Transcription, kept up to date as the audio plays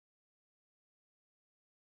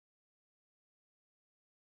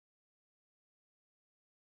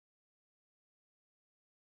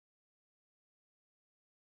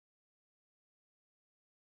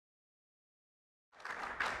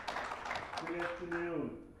Good afternoon.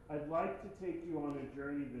 I'd like to take you on a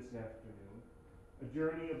journey this afternoon, a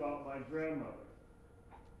journey about my grandmother.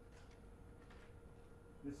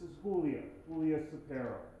 This is Julia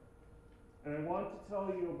Cepero. And I want to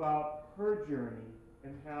tell you about her journey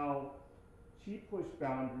and how she pushed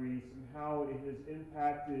boundaries and how it has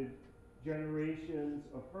impacted generations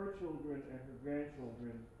of her children and her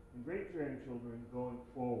grandchildren and great-grandchildren going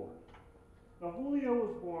forward. Now, Julia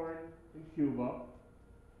was born in Cuba.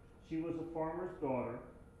 She was a farmer's daughter.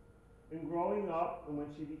 And growing up, and when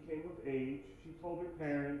she became of age, she told her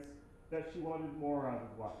parents that she wanted more out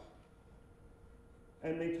of life.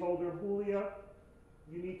 And they told her, Julia,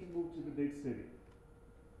 you need to move to the big city.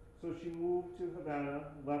 So she moved to Havana,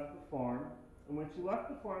 left the farm, and when she left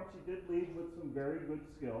the farm, she did leave with some very good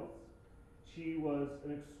skills. She was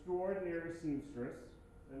an extraordinary seamstress,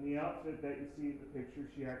 and the outfit that you see in the picture,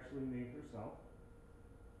 she actually made herself.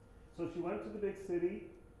 So she went to the big city,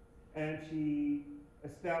 and she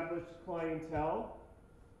established clientele,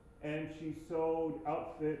 and she sewed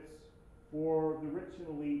outfits for the rich and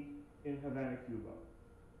elite in Havana, Cuba.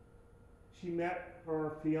 She met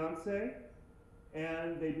her fiance,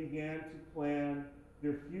 and they began to plan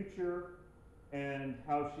their future and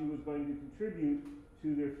how she was going to contribute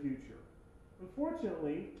to their future.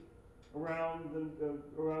 Unfortunately, around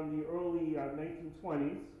the early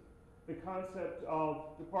 1920s, the concept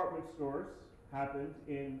of department stores happened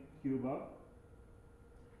in Cuba.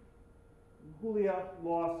 Julia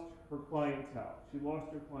lost her clientele. She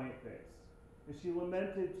lost her client base. And she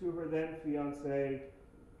lamented to her then fiance,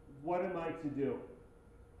 what am I to do?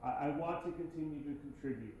 I want to continue to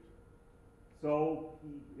contribute. So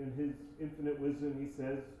he, in his infinite wisdom, he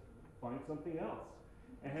says, find something else.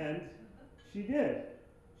 And she did.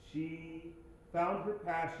 She found her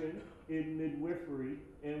passion in midwifery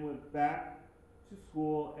and went back to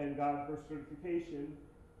school and got her certification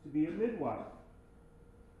to be a midwife.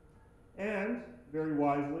 And, very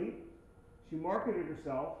wisely, she marketed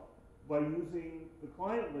herself by using the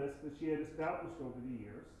client list that she had established over the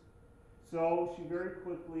years. So she very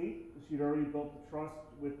quickly, she'd already built a trust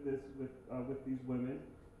with these women,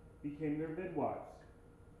 became their midwives.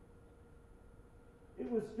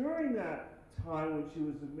 It was during that time when she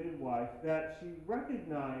was a midwife that she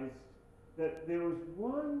recognized that there was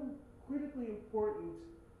one critically important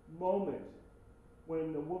moment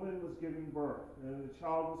when the woman was giving birth and the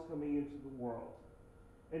child was coming into the world.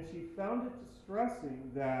 And she found it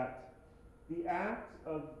distressing that the act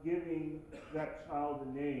of giving that child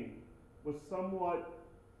a name was somewhat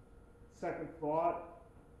second thought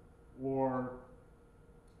or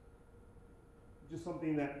just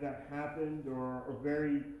something that happened or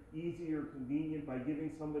very easy or convenient by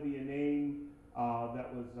giving somebody a name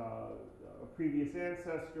that was a previous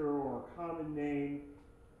ancestor or a common name.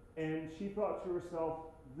 And she thought to herself,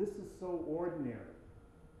 this is so ordinary.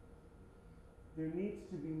 There needs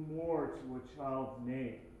to be more to a child's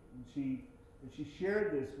name. And she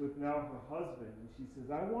shared this with now her husband, and she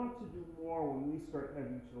says, I want to do more when we start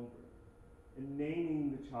having children and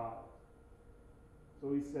naming the child.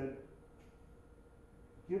 So he said,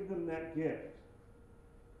 give them that gift.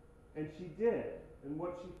 And she did. And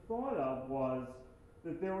what she thought of was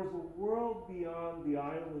that there was a world beyond the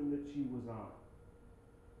island that she was on.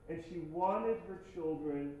 And she wanted her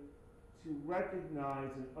children to recognize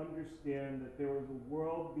and understand that there was a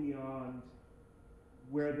world beyond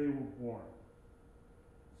where they were born.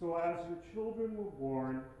 So as her children were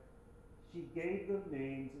born, she gave them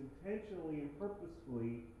names intentionally and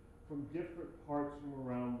purposefully from different parts from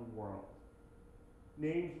around the world.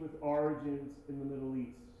 Names with origins in the Middle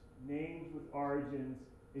East, names with origins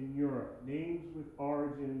in Europe, names with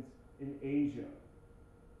origins in Asia.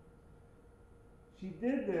 She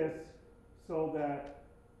did this so that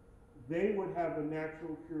they would have a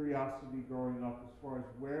natural curiosity growing up as far as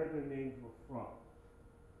where their names were from.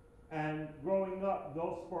 And growing up,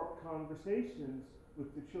 those sparked conversations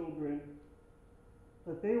with the children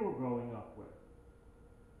that they were growing up with.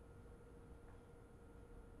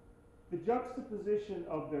 The juxtaposition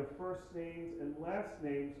of their first names and last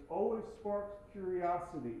names always sparked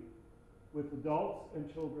curiosity with adults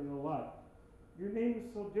and children alike. Your name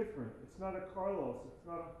is so different. It's not a Carlos, it's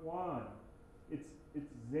not a Juan. It's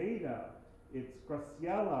Zeta, it's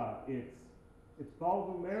Graciela, it's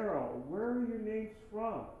Baldomero. Where are your names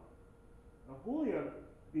from? Now, Julia,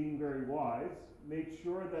 being very wise, made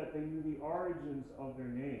sure that they knew the origins of their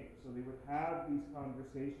names. So they would have these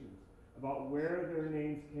conversations about where their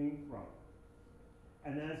names came from.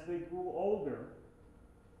 And as they grew older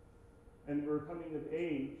and were coming of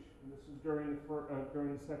age, and this was during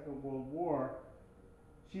the Second World War,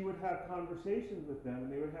 she would have conversations with them,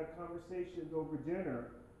 and they would have conversations over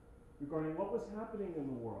dinner regarding what was happening in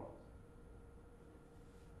the world.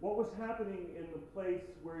 What was happening in the place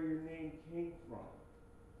where your name came from.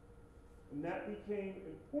 And that became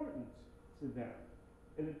important to them.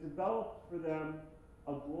 And it developed for them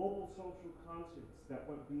a global social conscience that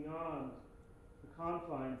went beyond the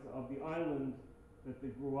confines of the island that they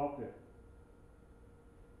grew up in.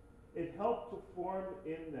 It helped to form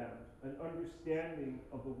in them an understanding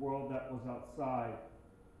of the world that was outside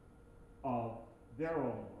of their own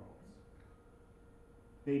worlds.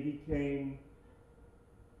 They became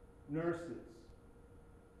nurses.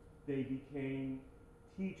 They became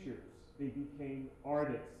teachers. They became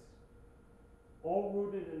artists, all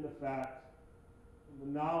rooted in the fact of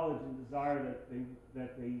the knowledge and desire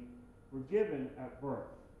that they were given at birth.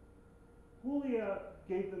 Julia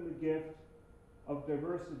gave them the gift of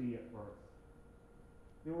diversity at birth.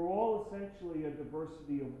 They were all essentially a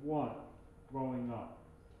diversity of one growing up.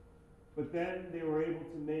 But then they were able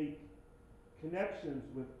to make connections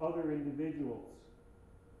with other individuals,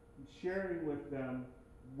 and sharing with them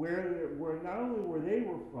where not only where they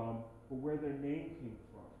were from, but where their name came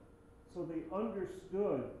from. So they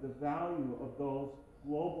understood the value of those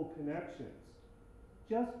global connections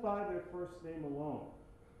just by their first name alone.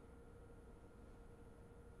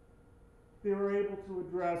 They were able to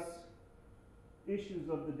address issues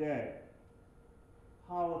of the day,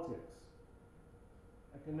 politics,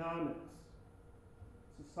 economics,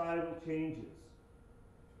 societal changes,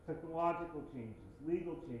 technological changes,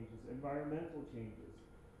 legal changes, environmental changes,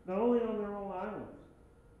 not only on their own island,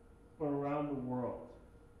 but around the world.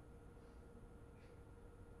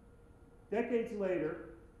 Decades later,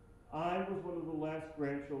 I was one of the last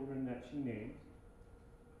grandchildren that she named.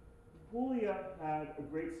 Julia had a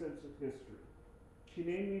great sense of history. She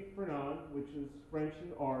named me Fernan, which is French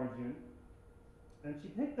in origin, and she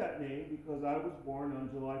picked that name because I was born on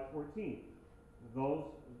July 14th.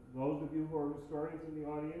 Those of you who are historians in the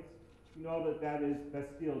audience, you know that that is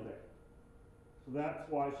Bastille Day. So that's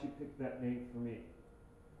why she picked that name for me.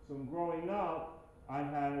 So in growing up, I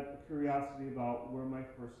had a curiosity about where my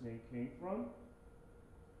first name came from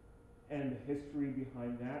and the history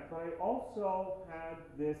behind that, but I also had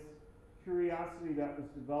this curiosity that was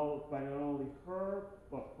developed by not only her,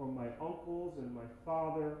 but from my uncles and my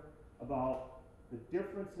father about the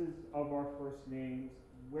differences of our first names,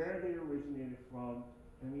 where they originated from,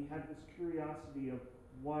 and we had this curiosity of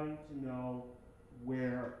wanting to know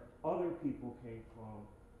where other people came from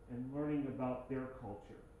and learning about their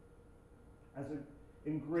culture.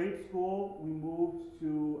 In grade school, we moved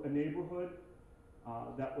to a neighborhood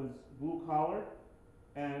that was blue collar,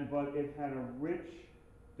 but it had a rich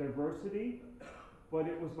diversity. But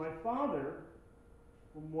it was my father,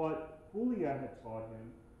 from what Julia had taught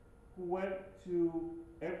him, who went to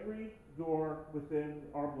every door within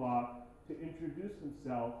our block to introduce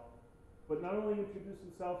himself, but not only introduce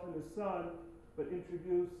himself and his son, but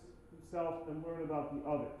introduce himself and learn about the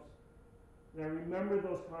others. And I remember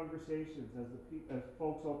those conversations as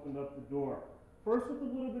folks opened up the door. First with a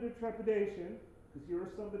little bit of trepidation, because here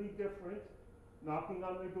was somebody different, knocking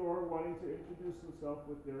on their door, wanting to introduce himself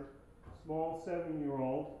with their small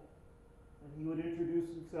 7-year-old. And he would introduce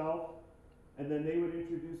himself, and then they would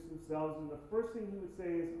introduce themselves, and the first thing he would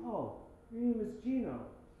say is, "Oh, your name is Gino.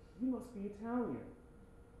 You must be Italian."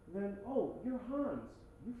 And then, "Oh, you're Hans.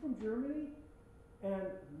 You from Germany?" And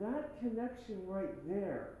that connection right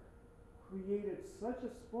there created such a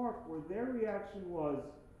spark where their reaction was,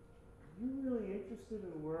 "Are you really interested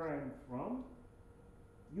in where I'm from?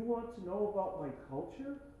 You want to know about my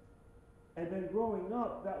culture?" And then growing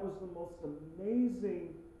up, that was the most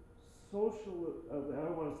amazing social, I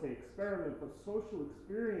don't want to say experiment, but social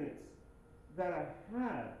experience that I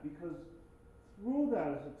had, because through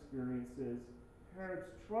those experiences, parents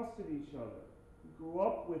trusted each other. We grew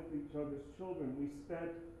up with each other's children. We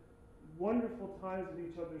spent wonderful times at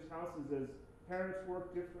each other's houses. As parents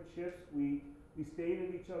worked different shifts, we stayed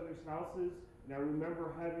at each other's houses, and I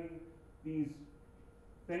remember having these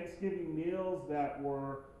Thanksgiving meals that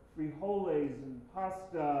were frijoles and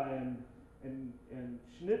pasta and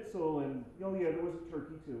schnitzel, and oh yeah, there was a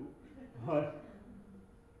turkey too.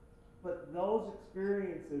 But those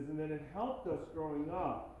experiences, and then it helped us growing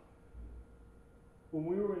up. When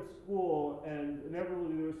we were in school, and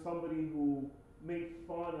inevitably there was somebody who made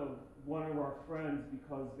fun of one of our friends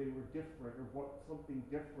because they were different or brought something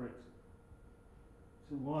different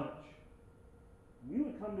to lunch, we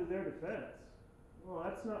would come to their defense. "Well,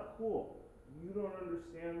 that's not cool. You don't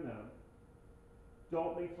understand them.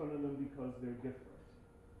 Don't make fun of them because they're different."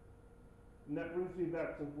 And that brings me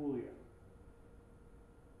back to Julia.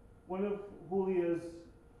 One of Julia's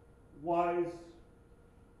wise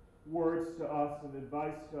words to us and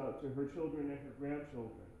advice to her children and her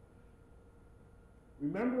grandchildren.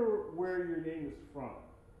 Remember where your name is from.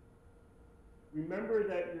 Remember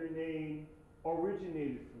that your name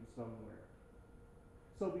originated from somewhere.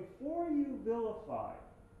 So before you vilify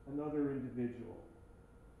another individual,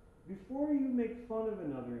 before you make fun of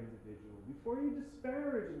another individual, before you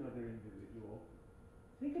disparage another individual,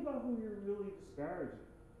 think about who you're really disparaging.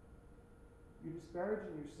 You're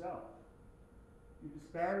disparaging yourself. You're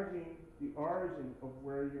disparaging the origin of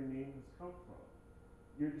where your name has come from.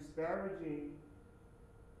 You're disparaging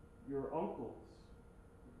your uncles,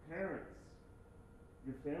 your parents,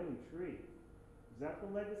 your family tree. Is that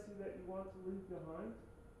the legacy that you want to leave behind?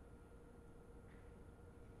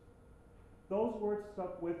 Those words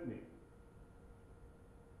stuck with me.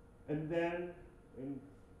 And then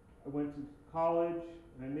I went to college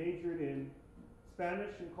and I majored in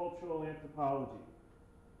Spanish and cultural anthropology.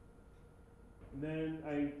 And then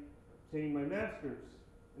I obtained my master's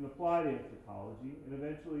in applied anthropology and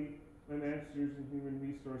eventually my master's in human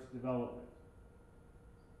resource development.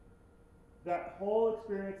 That whole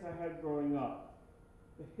experience I had growing up,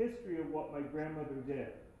 the history of what my grandmother did,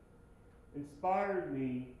 inspired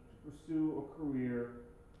me to pursue a career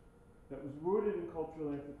that was rooted in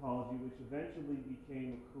cultural anthropology, which eventually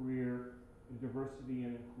became a career in diversity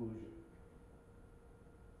and inclusion.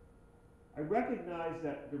 I recognized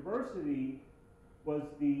that diversity was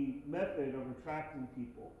the method of attracting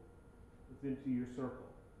people into your circle.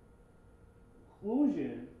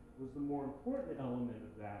 Inclusion was the more important element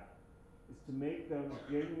of that, is to make them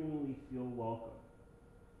genuinely feel welcome.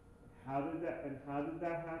 How did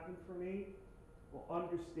that happen for me? Well,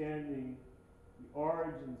 understanding the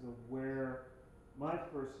origins of where my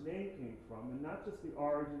first name came from, and not just the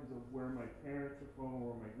origins of where my parents are from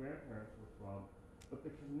or where my grandparents were from, but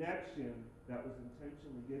the connection that was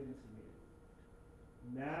intentionally given to me.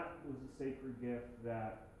 And that was a sacred gift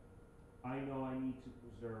that I know I need to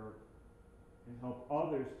preserve and help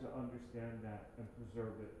others to understand that and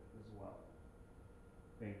preserve it as well.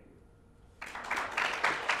 Thank you.